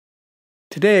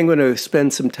Today I'm going to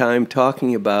spend some time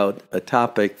talking about a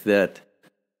topic that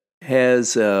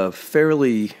has a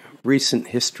fairly recent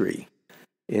history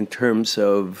in terms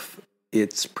of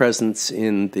its presence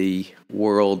in the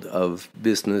world of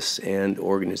business and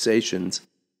organizations.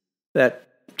 That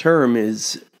term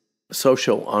is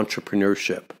social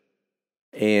entrepreneurship,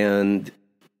 and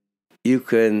you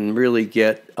can really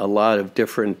get a lot of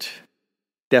different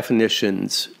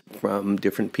definitions from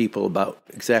different people about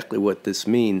exactly what this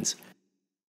means.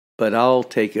 But I'll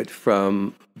take it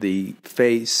from the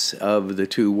face of the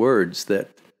two words that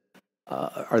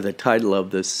are the title of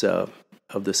this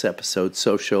episode,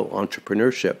 social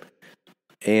entrepreneurship.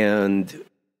 And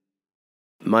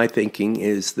my thinking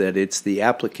is that it's the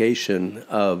application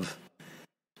of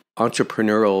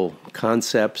entrepreneurial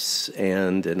concepts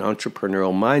and an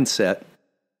entrepreneurial mindset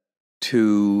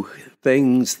to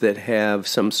things that have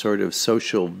some sort of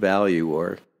social value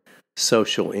or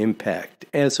social impact,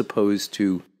 as opposed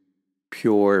to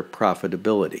pure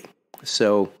profitability.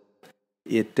 So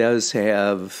it does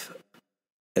have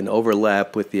an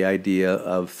overlap with the idea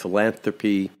of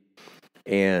philanthropy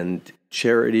and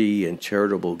charity and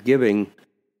charitable giving,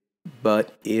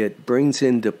 but it brings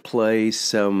into play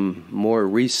some more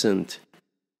recent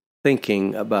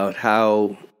thinking about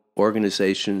how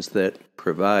organizations that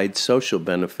provide social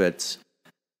benefits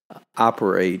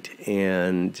operate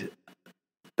and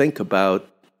think about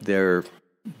their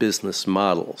business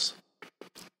models.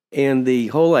 And the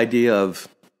whole idea of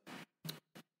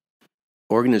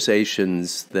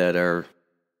organizations that are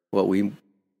what we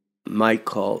might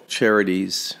call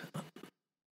charities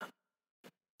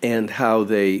and how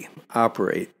they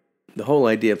operate, the whole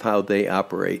idea of how they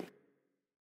operate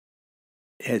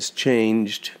has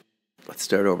changed. Let's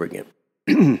start over again.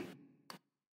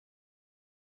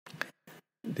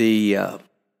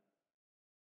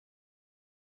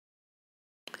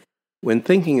 When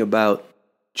thinking about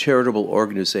charitable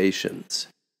organizations,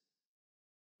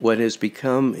 what has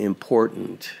become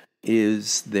important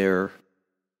is their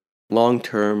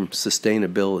long-term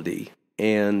sustainability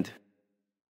and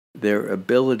their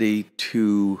ability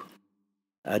to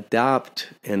adopt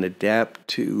and adapt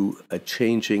to a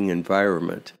changing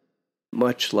environment,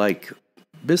 much like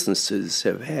businesses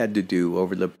have had to do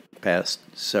over the past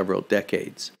several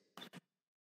decades.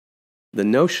 The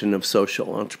notion of social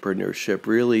entrepreneurship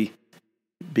really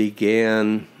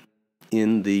began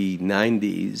in the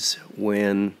 90s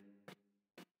when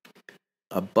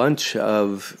a bunch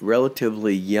of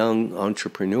relatively young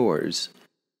entrepreneurs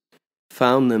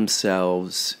found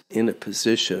themselves in a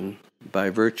position,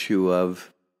 by virtue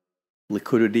of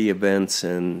liquidity events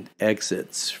and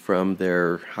exits from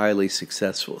their highly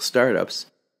successful startups,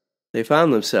 they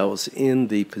found themselves in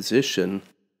the position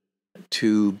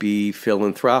to be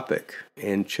philanthropic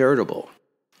and charitable.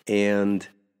 And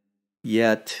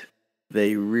yet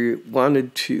they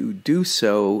wanted to do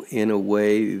so in a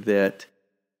way that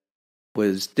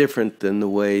was different than the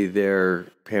way their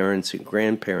parents and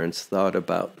grandparents thought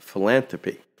about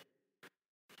philanthropy.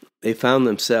 They found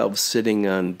themselves sitting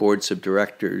on boards of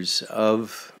directors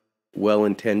of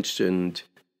well-intentioned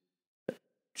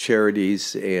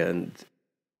charities and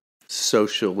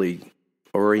socially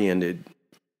oriented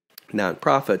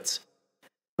nonprofits,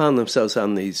 found themselves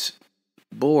on these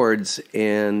boards,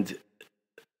 and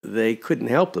they couldn't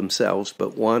help themselves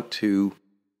but want to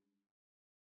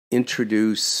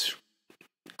introduce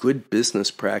good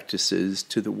business practices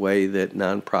to the way that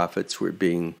nonprofits were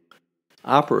being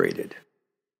operated.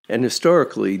 And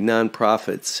historically,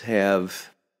 nonprofits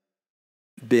have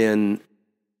been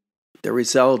the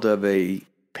result of a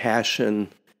passion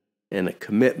and a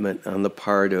commitment on the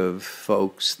part of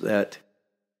folks that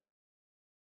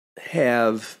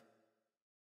have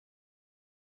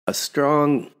a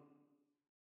strong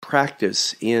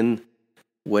practice in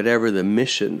whatever the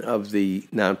mission of the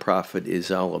nonprofit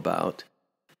is all about,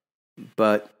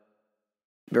 but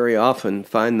very often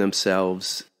find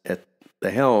themselves at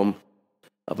the helm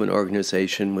of an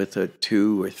organization with a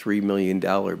 $2 or $3 million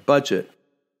budget,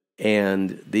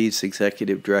 and these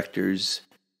executive directors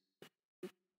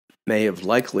may have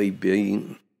likely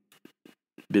been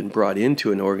brought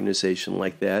into an organization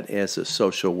like that as a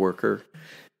social worker,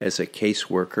 as a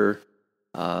caseworker,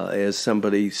 as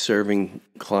somebody serving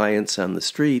clients on the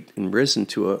street, and risen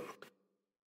to a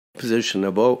position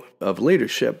of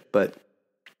leadership, but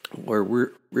where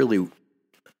we're really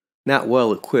not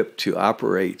well equipped to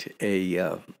operate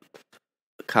a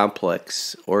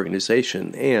complex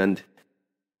organization, and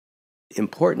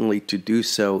importantly, to do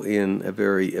so in a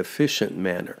very efficient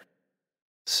manner.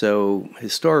 So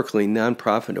historically,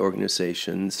 nonprofit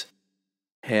organizations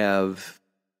have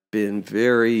been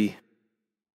very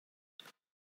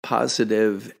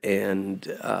positive and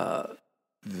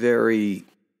very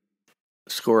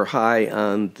score high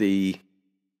on the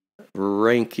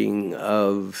ranking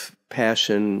of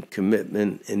passion,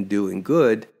 commitment, and doing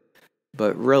good,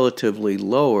 but relatively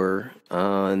lower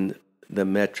on the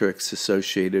metrics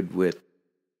associated with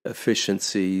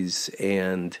efficiencies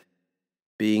and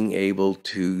being able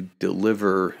to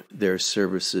deliver their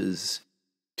services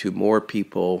to more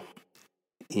people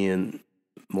in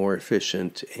more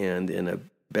efficient and in a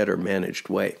better managed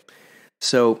way.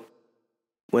 So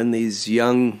when these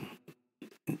young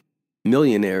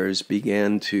millionaires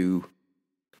began to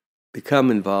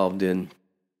become involved in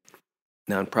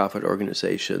nonprofit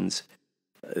organizations,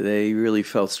 they really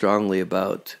felt strongly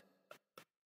about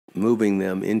moving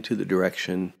them into the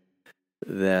direction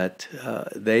that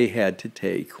they had to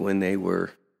take when they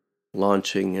were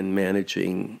launching and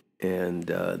managing and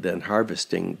then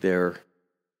harvesting their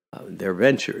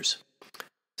ventures.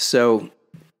 So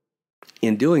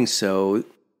in doing so,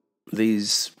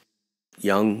 these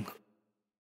young,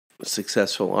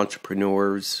 successful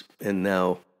entrepreneurs and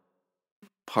now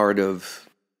part of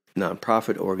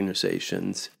nonprofit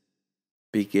organizations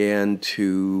began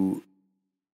to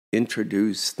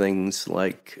introduce things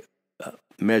like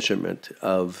measurement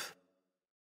of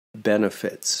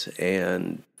benefits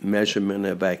and measurement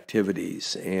of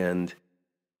activities and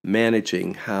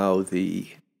managing how the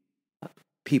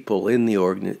people in the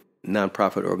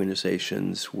nonprofit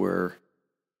organizations were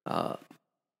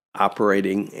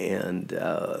operating and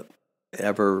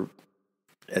ever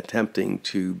attempting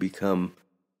to become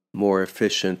more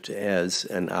efficient as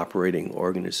an operating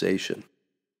organization.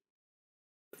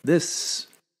 This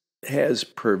has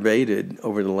pervaded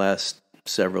over the last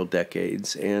several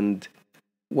decades, and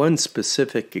one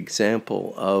specific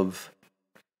example of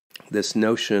this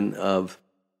notion of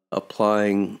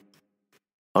applying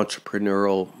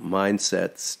entrepreneurial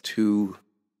mindsets to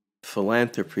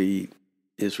philanthropy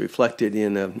is reflected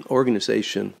in an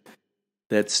organization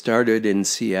that started in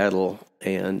Seattle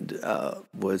and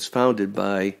was founded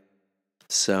by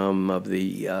some of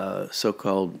the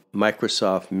so-called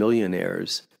Microsoft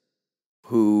millionaires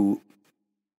who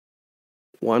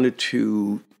wanted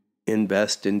to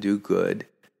invest and do good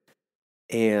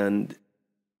and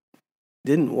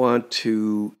didn't want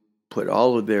to put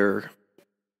all of their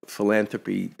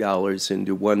philanthropy dollars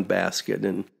into one basket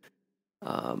and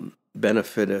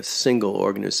benefit a single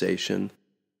organization.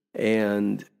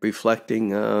 And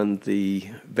reflecting on the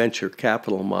venture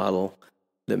capital model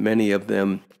that many of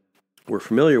them were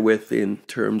familiar with in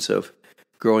terms of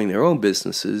growing their own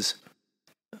businesses,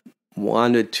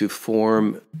 wanted to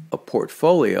form a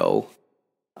portfolio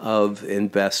of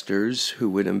investors who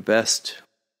would invest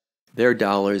their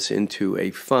dollars into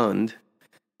a fund,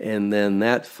 and then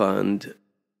that fund,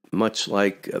 much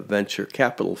like a venture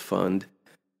capital fund,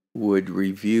 would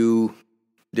review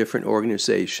different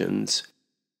organizations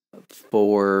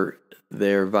for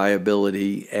their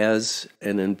viability as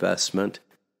an investment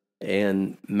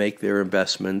and make their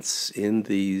investments in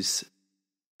these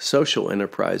social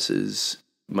enterprises,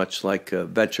 much like a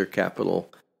venture capital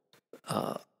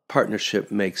partnership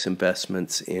makes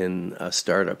investments in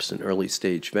startups and early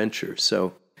stage ventures.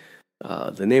 So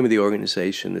the name of the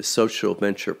organization is Social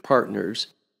Venture Partners,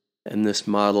 and this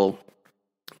model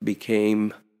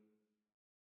became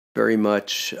very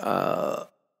much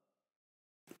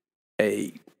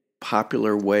a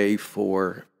popular way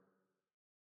for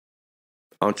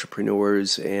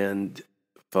entrepreneurs and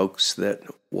folks that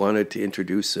wanted to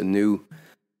introduce a new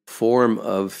form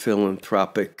of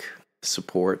philanthropic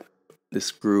support.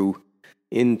 This grew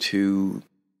into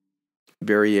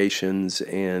variations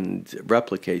and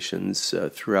replications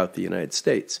throughout the United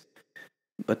States.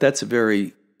 But that's a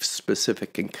very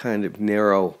specific and kind of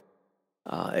narrow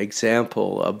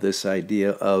example of this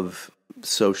idea of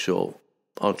social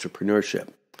entrepreneurship.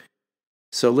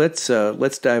 So let's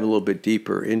dive a little bit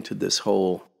deeper into this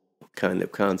whole kind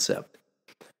of concept.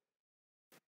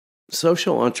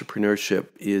 Social entrepreneurship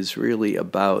is really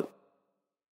about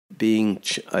being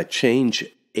a change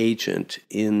agent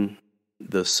in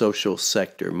the social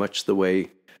sector, much the way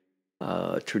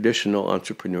traditional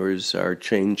entrepreneurs are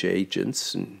change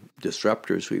agents and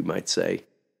disruptors, we might say,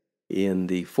 in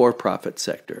the for-profit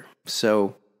sector.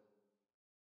 So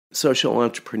social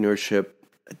entrepreneurship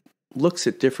looks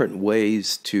at different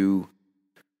ways to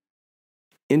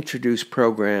introduce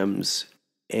programs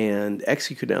and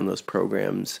execute on those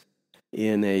programs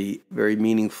in a very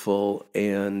meaningful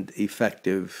and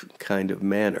effective kind of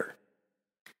manner.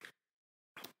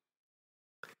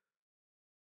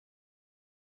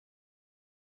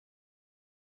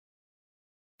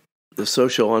 The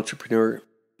social entrepreneur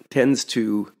tends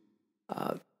to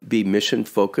be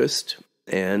mission-focused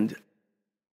and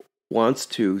wants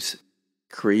to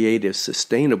create a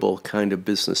sustainable kind of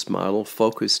business model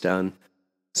focused on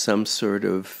some sort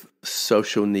of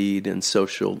social need and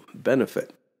social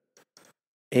benefit.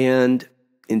 And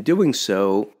in doing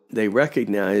so, they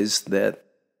recognize that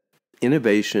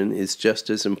innovation is just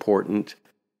as important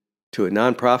to a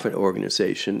nonprofit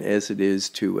organization as it is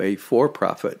to a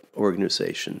for-profit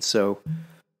organization. So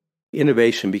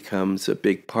innovation becomes a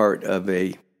big part of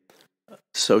a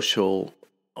social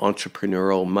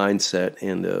entrepreneurial mindset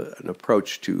and an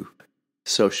approach to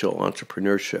social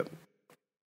entrepreneurship.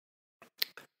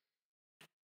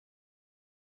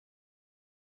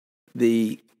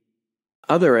 The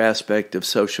other aspect of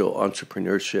social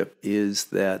entrepreneurship is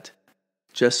that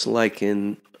just like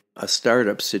in a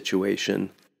startup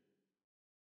situation,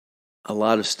 a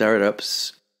lot of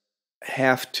startups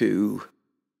have to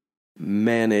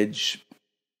manage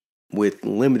with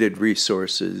limited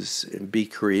resources and be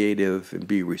creative and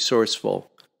be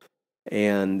resourceful.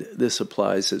 And this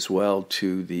applies as well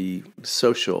to the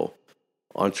social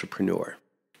entrepreneur.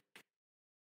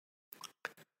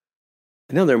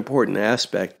 Another important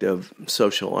aspect of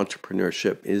social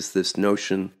entrepreneurship is this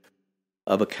notion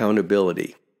of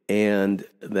accountability, and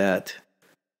that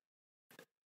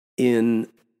in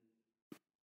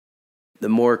the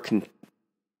more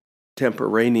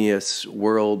contemporaneous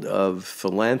world of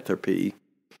philanthropy,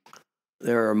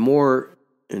 there are more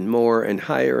and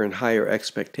higher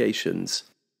expectations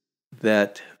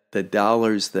that the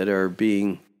dollars that are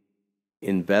being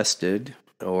invested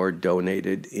or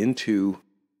donated into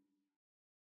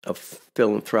a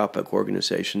philanthropic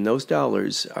organization, those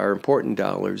dollars are important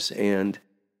dollars and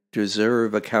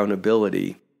deserve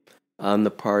accountability on the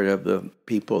part of the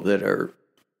people that are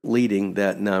leading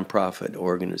that nonprofit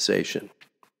organization.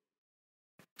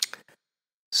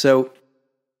 So,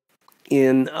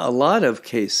 in a lot of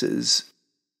cases,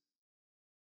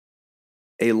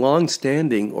 a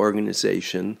long-standing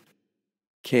organization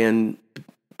can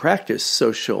practice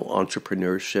social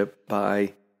entrepreneurship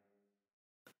by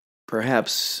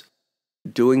perhaps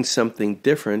doing something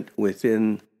different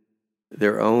within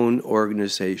their own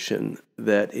organization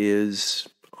that is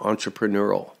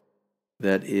entrepreneurial,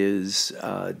 that is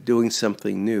doing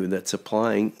something new, that's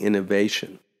applying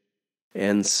innovation.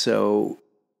 And so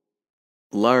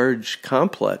large,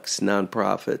 complex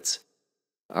nonprofits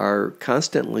are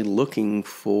constantly looking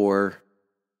for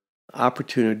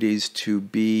opportunities to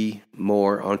be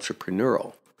more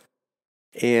entrepreneurial.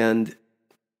 And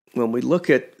when we look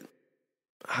at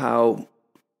how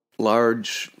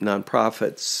large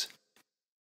nonprofits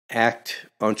act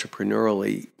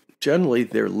entrepreneurially, generally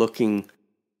they're looking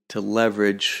to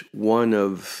leverage one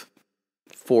of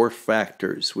four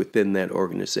factors within that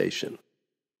organization.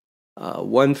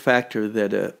 One factor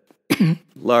that a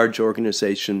large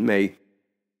organization may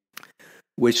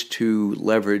wish to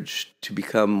leverage to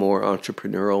become more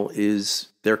entrepreneurial is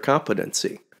their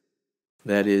competency.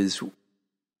 That is,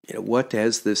 what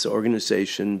has this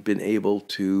organization been able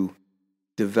to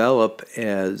develop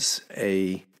as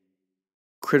a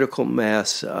critical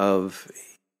mass of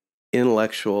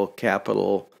intellectual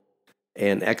capital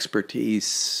and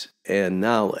expertise and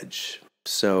knowledge?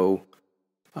 So,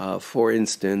 for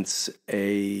instance,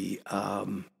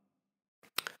 an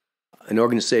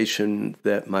organization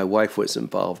that my wife was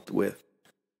involved with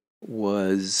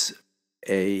was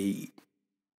a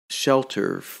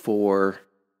shelter for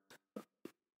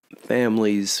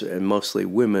families, and mostly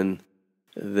women,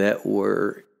 that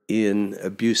were in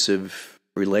abusive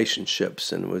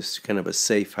relationships, and was kind of a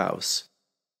safe house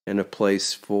and a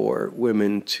place for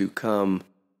women to come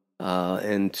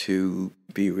and to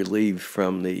be relieved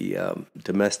from the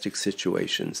domestic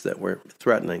situations that were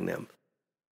threatening them.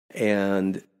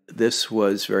 And this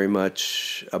was very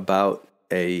much about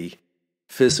a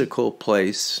physical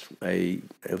place. It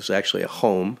was actually a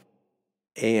home.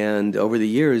 And over the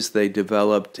years, they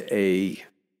developed a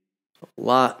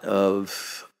lot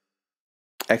of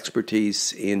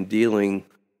expertise in dealing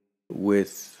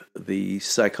with the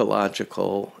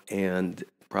psychological and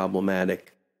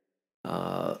problematic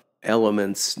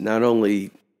elements, not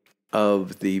only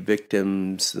of the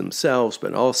victims themselves,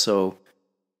 but also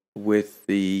with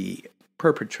the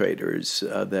perpetrators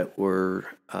that were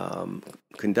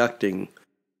conducting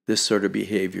this sort of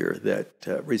behavior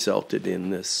that resulted in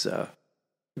this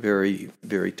very,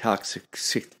 very toxic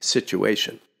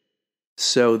situation.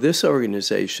 So this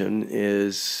organization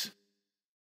is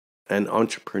an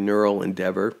entrepreneurial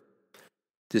endeavor,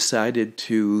 decided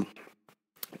to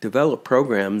develop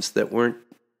programs that weren't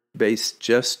based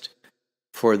just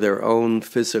for their own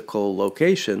physical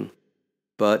location,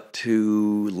 but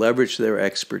to leverage their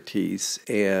expertise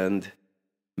and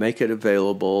make it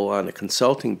available on a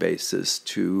consulting basis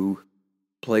to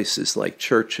places like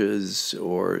churches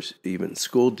or even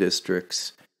school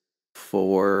districts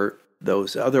for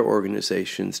those other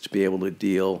organizations to be able to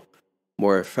deal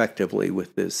more effectively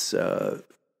with this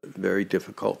very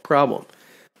difficult problem.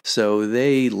 So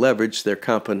they leverage their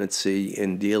competency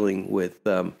in dealing with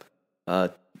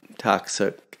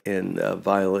toxic and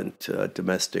violent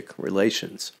domestic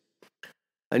relations.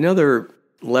 Another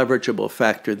leverageable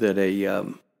factor that a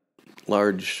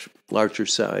larger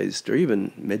sized or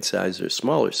even mid-sized or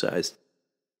smaller sized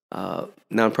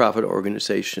nonprofit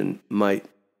organization might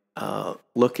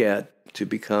look at to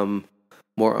become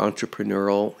more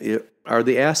entrepreneurial are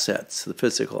the assets, the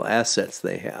physical assets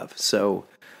they have. So,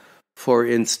 for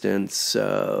instance,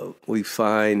 we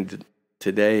find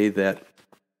today that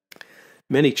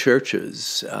many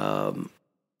churches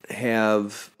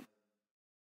have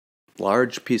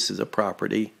large pieces of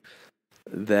property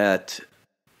that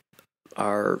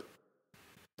are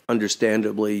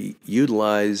understandably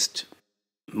utilized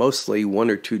mostly 1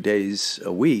 or 2 days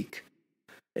a week,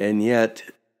 and yet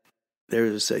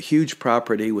there's a huge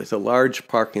property with a large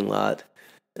parking lot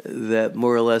that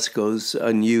more or less goes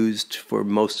unused for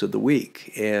most of the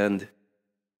week. And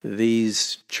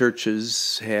these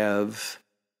churches have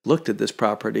looked at this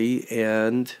property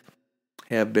and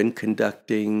have been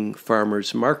conducting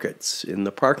farmers markets in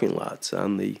the parking lots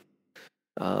on the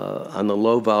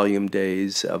low volume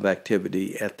days of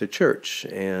activity at the church.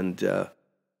 And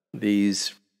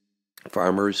these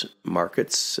farmers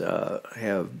markets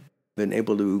have been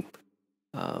able to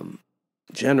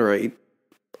generate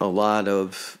a lot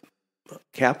of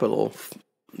capital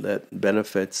that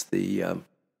benefits the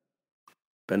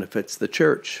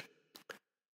church.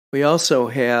 We also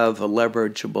have a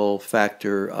leverageable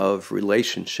factor of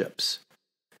relationships.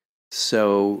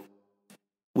 So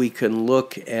we can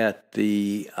look at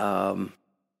the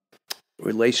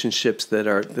relationships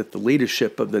that the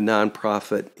leadership of the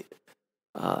nonprofit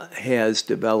has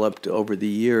developed over the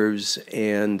years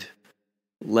and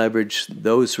leverage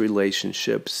those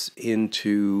relationships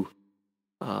into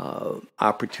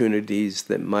opportunities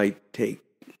that might take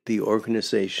the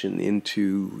organization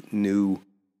into new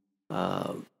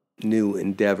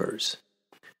endeavors.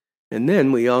 And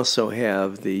then we also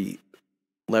have the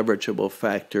leverageable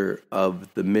factor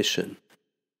of the mission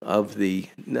of the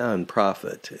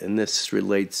nonprofit, and this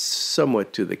relates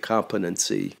somewhat to the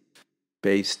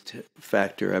competency-based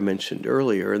factor I mentioned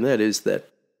earlier, and that is that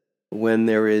when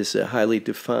there is a highly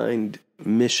defined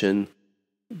mission,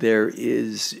 there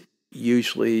is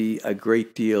usually a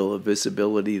great deal of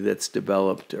visibility that's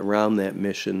developed around that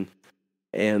mission,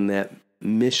 and that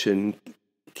mission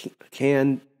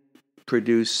can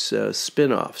produce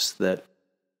spin-offs that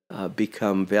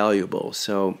become valuable.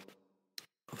 So,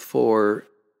 for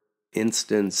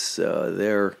instance,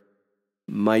 there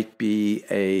might be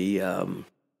an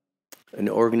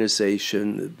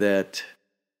organization that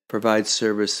provides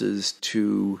services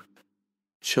to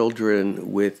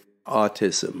children with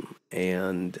autism,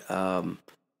 and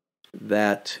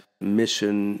that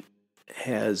mission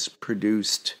has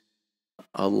produced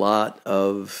a lot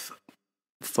of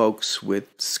folks with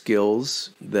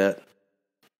skills that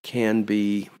can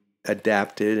be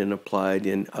adapted and applied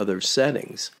in other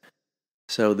settings.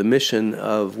 So the mission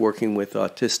of working with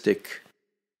autistic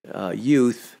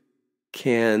youth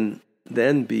can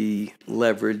then be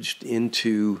leveraged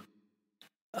into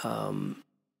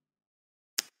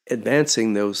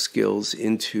advancing those skills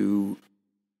into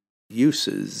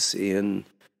uses in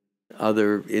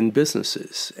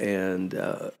businesses, and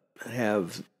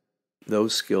have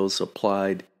those skills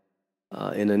applied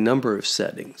in a number of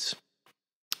settings.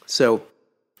 So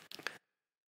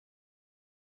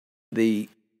the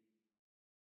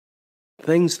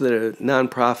things that a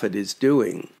nonprofit is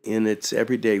doing in its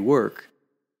everyday work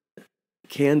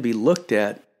can be looked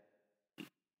at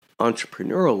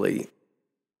entrepreneurially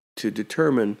to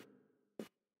determine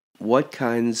what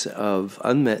kinds of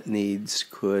unmet needs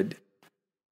could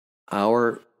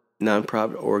our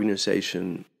nonprofit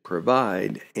organization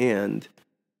provide, and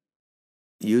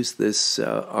use this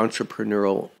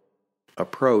entrepreneurial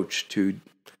approach to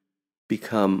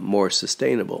become more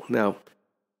sustainable. Now,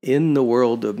 in the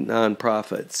world of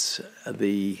nonprofits,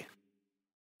 the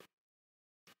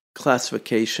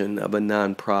classification of a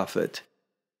nonprofit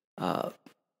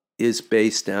is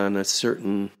based on a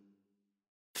certain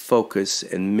focus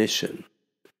and mission.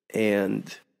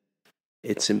 And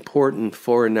it's important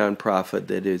for a nonprofit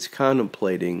that is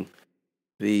contemplating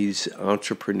these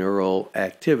entrepreneurial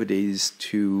activities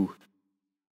to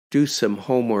do some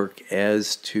homework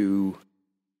as to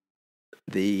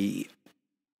the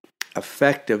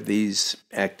effect of these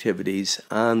activities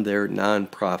on their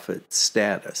nonprofit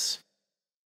status.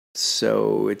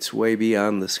 So it's way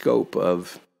beyond the scope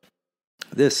of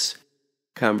this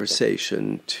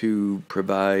conversation to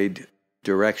provide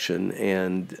direction,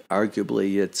 and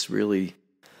arguably it's really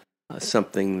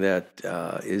something that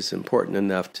is important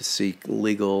enough to seek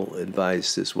legal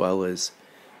advice as well as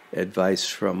advice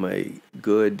from a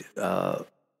good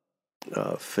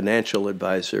financial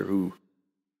advisor who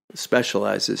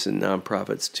specializes in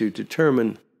nonprofits to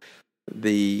determine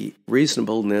the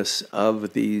reasonableness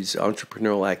of these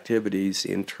entrepreneurial activities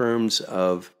in terms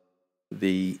of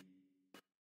the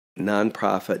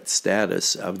nonprofit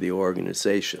status of the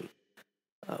organization.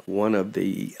 One of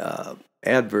the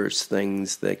adverse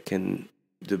things that can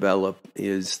develop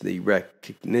is the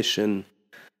recognition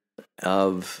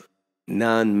of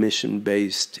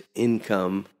non-mission-based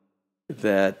income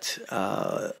that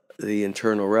the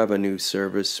Internal Revenue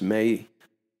Service may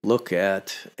look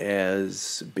at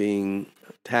as being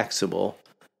taxable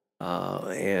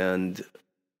and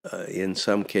in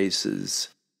some cases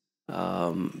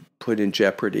put in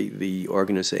jeopardy the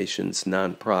organization's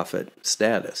nonprofit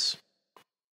status.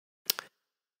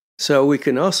 So we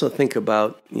can also think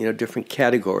about different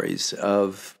categories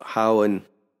of how an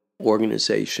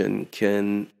organization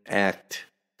can act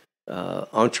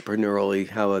entrepreneurially,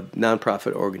 how a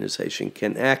nonprofit organization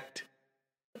can act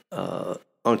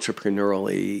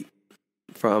entrepreneurially,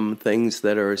 from things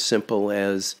that are as simple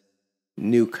as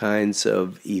new kinds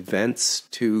of events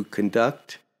to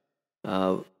conduct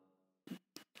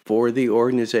for the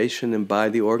organization and by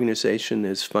the organization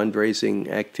as fundraising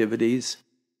activities.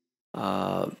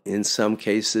 In some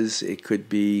cases, it could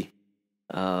be,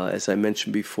 as I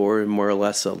mentioned before, more or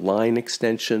less a line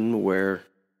extension where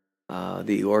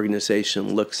the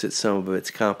organization looks at some of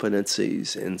its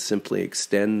competencies and simply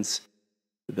extends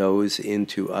those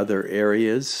into other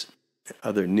areas,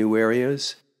 other new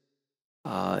areas.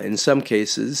 In some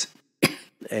cases,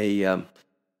 an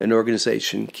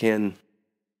organization can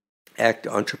act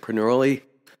entrepreneurially.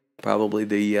 Probably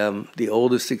the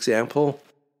oldest example,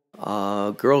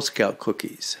 Girl Scout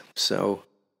cookies. So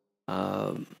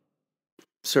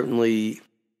certainly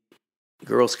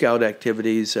Girl Scout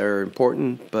activities are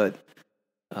important, but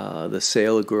the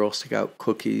sale of Girl Scout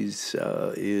cookies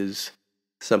is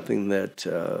something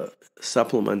that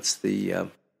supplements the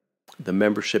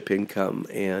membership income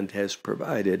and has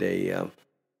provided a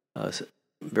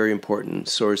very important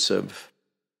source of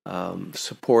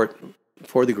support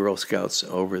for the Girl Scouts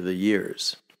over the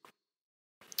years.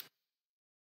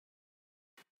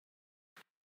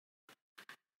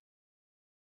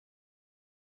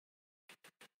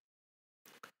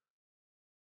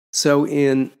 So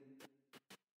in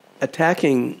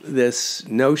attacking this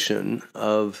notion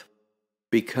of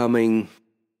becoming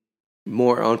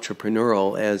more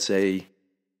entrepreneurial as a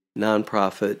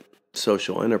nonprofit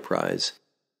social enterprise,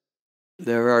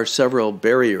 there are several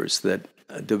barriers that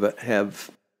have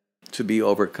to be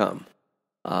overcome.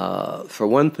 For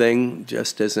one thing,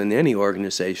 just as in any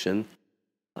organization,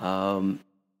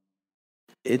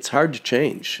 it's hard to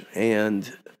change,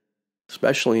 and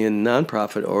especially in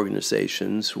nonprofit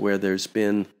organizations where there's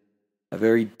been a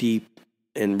very deep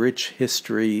and rich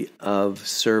history of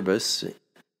service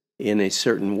in a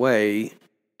certain way,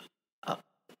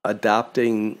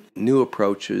 adopting new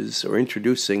approaches or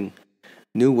introducing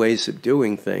new ways of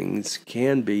doing things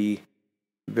can be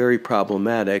very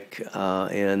problematic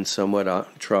and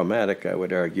somewhat traumatic, I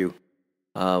would argue,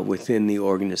 within the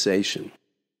organization.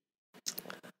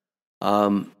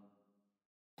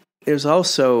 There's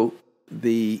also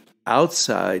the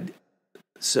outside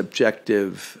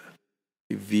subjective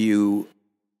view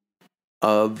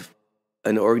of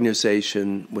an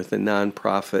organization with a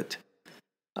nonprofit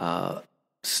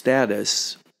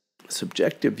status,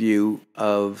 subjective view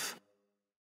of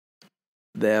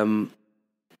them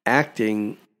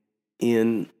acting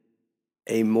in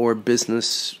a more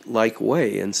business-like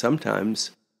way, and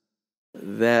sometimes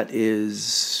that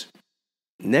is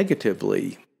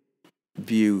negatively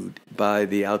viewed by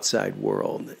the outside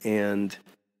world. And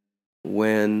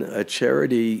when a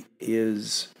charity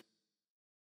is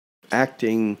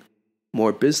acting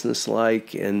more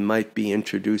business-like and might be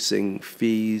introducing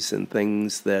fees and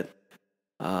things that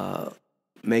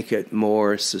make it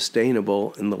more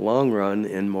sustainable in the long run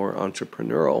and more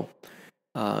entrepreneurial,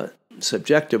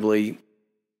 subjectively,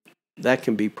 that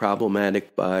can be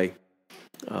problematic by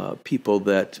people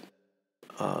that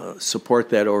support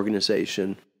that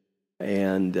organization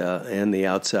and the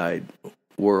outside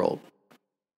world.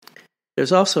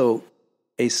 There's also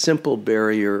a simple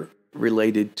barrier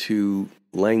related to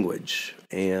language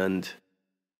and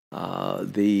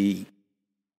the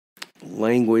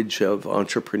language of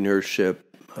entrepreneurship,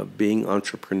 of being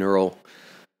entrepreneurial,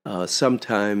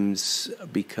 sometimes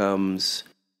becomes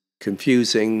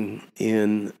confusing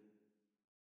in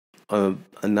a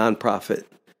nonprofit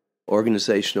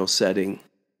organizational setting,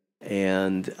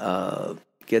 and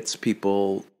gets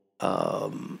people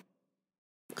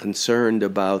concerned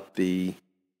about the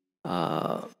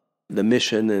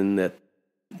mission, and that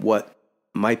what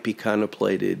might be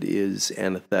contemplated is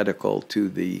antithetical to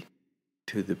the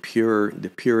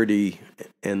purity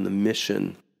and the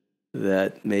mission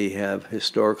that may have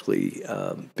historically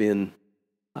been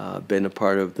a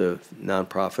part of the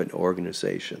nonprofit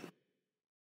organization.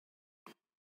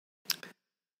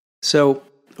 So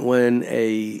when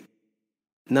a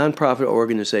nonprofit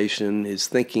organization is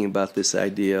thinking about this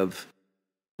idea of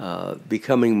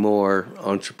becoming more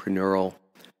entrepreneurial,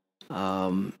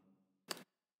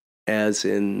 as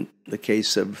in the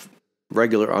case of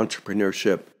regular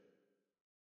entrepreneurship,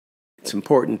 it's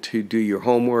important to do your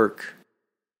homework,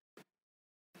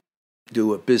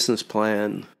 do a business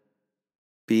plan,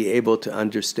 be able to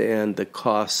understand the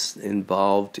costs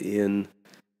involved in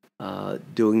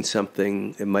doing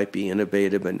something that might be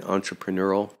innovative and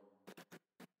entrepreneurial.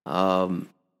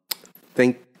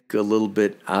 Think a little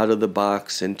bit out of the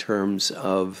box in terms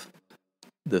of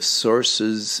the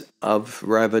sources of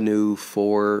revenue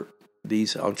for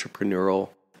these entrepreneurial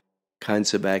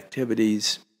kinds of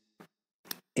activities.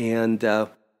 And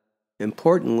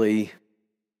importantly,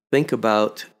 think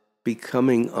about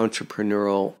becoming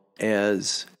entrepreneurial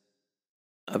as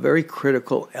a very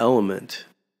critical element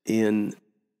in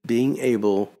being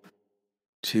able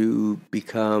to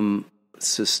become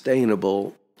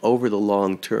sustainable over the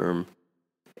long term,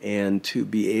 and to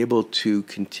be able to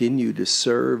continue to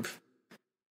serve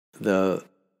the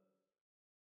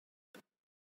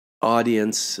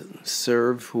audience,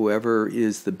 serve whoever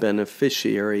is the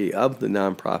beneficiary of the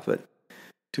nonprofit,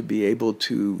 to be able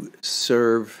to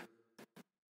serve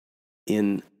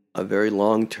in a very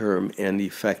long-term and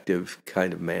effective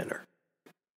kind of manner.